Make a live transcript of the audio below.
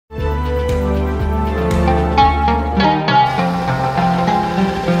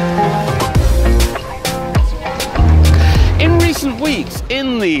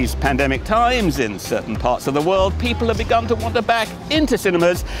in these pandemic times, in certain parts of the world, people have begun to wander back into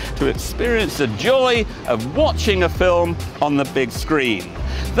cinemas to experience the joy of watching a film on the big screen.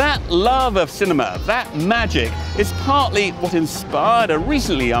 That love of cinema, that magic, is partly what inspired a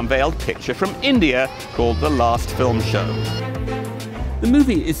recently unveiled picture from India called The Last Film Show. The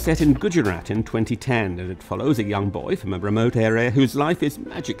movie is set in Gujarat in 2010, and it follows a young boy from a remote area whose life is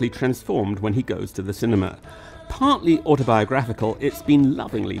magically transformed when he goes to the cinema. Partly autobiographical, it's been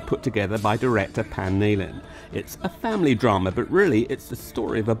lovingly put together by director Nalin. It's a family drama, but really it's the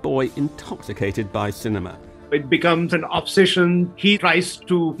story of a boy intoxicated by cinema. It becomes an obsession. He tries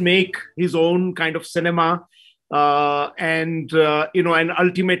to make his own kind of cinema, and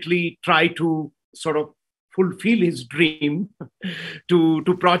ultimately try to sort of fulfill his dream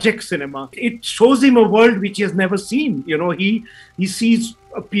to project cinema. It shows him a world which he has never seen. He sees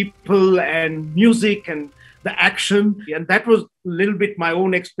people and music and the action, and that was a little bit my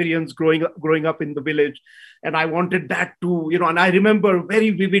own experience growing up in the village, and I wanted that too. And I remember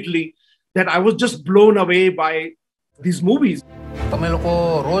very vividly that I was just blown away by these movies.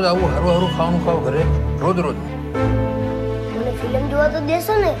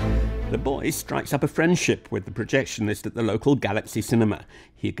 The boy strikes up a friendship with the projectionist at the local Galaxy cinema.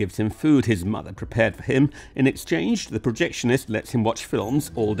 He gives him food his mother prepared for him. In exchange, the projectionist lets him watch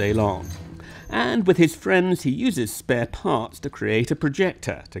films all day long. And with his friends, he uses spare parts to create a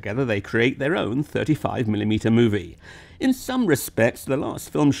projector. Together they create their own 35mm movie. In some respects, The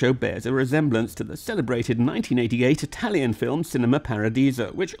Last Film Show bears a resemblance to the celebrated 1988 Italian film Cinema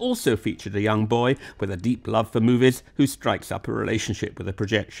Paradiso, which also featured a young boy with a deep love for movies who strikes up a relationship with a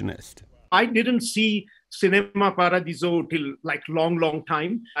projectionist. I didn't see Cinema Paradiso till long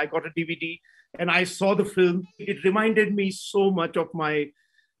time. I got a DVD and I saw the film. It reminded me so much of my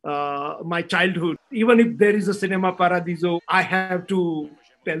childhood. Even if there is a Cinema Paradiso, I have to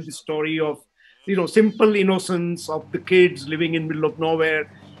tell the story of simple innocence of the kids living in the middle of nowhere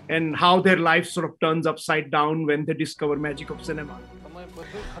and how their life sort of turns upside down when they discover magic of cinema.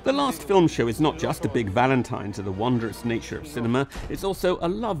 The Last Film Show is not just a big valentine to the wondrous nature of cinema, it's also a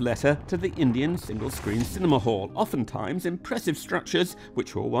love letter to the Indian single-screen cinema hall, oftentimes impressive structures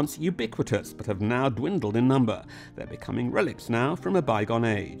which were once ubiquitous but have now dwindled in number. They're becoming relics now from a bygone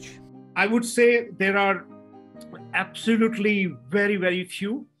age. I would say there are absolutely very, very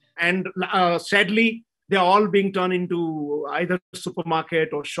few. And sadly, they're all being turned into either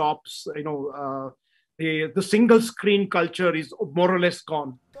supermarket or shops. The single screen culture is more or less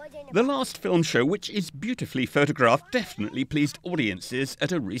gone. The Last Film Show, which is beautifully photographed, definitely pleased audiences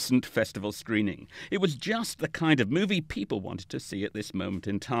at a recent festival screening. It was just the kind of movie people wanted to see at this moment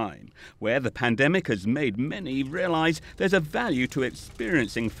in time, where the pandemic has made many realise there's a value to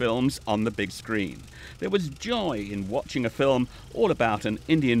experiencing films on the big screen. There was joy in watching a film all about an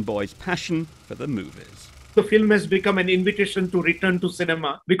Indian boy's passion for the movies. The film has become an invitation to return to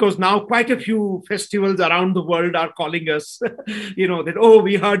cinema, because now quite a few festivals around the world are calling us, that, oh,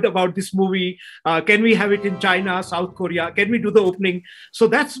 we heard about this movie. Can we have it in China, South Korea? Can we do the opening? So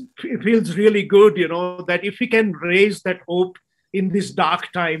it feels really good, that if we can raise that hope in this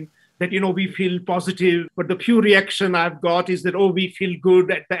dark time, that, we feel positive. But the few reaction I've got is that, oh, we feel good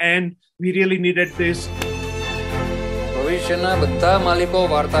at the end. We really needed this. ભવિષ્યના બધા માલિકો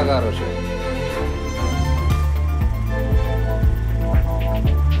વાર્તાકારો છે.